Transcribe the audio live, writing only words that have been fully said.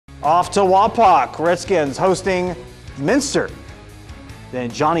Off to Wapak. Redskins hosting Minster. Then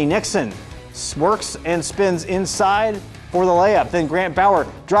Johnny Nixon works and spins inside for the layup. Then Grant Bauer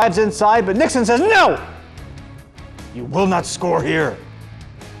drives inside, but Nixon says, no! You will not score here.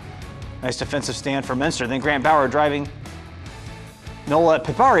 Nice defensive stand for Minster. Then Grant Bauer driving. Nola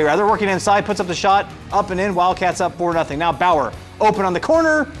Pipari, rather, working inside, puts up the shot, up and in. Wildcats up 4-0. Now Bauer, open on the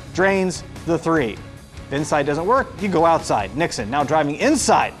corner, drains the three. If inside doesn't work, you go outside. Nixon now driving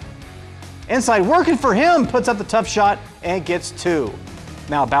inside. Inside working for him, puts up the tough shot and gets two.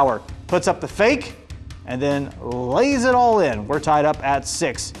 Now Bauer puts up the fake and then lays it all in. We're tied up at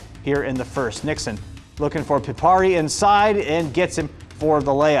 6 here in the first. Nixon looking for Pipari inside and gets him for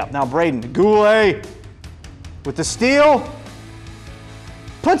the layup. Now Braden Goulet with the steal,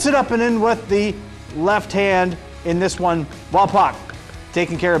 puts it up and in with the left hand in this one. Wapak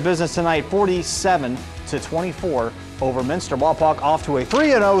taking care of business tonight, 47-24 over Minster. Wapak off to a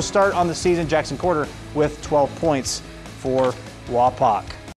 3-0 start on the season. Jackson Quarter with 12 points for Wapak.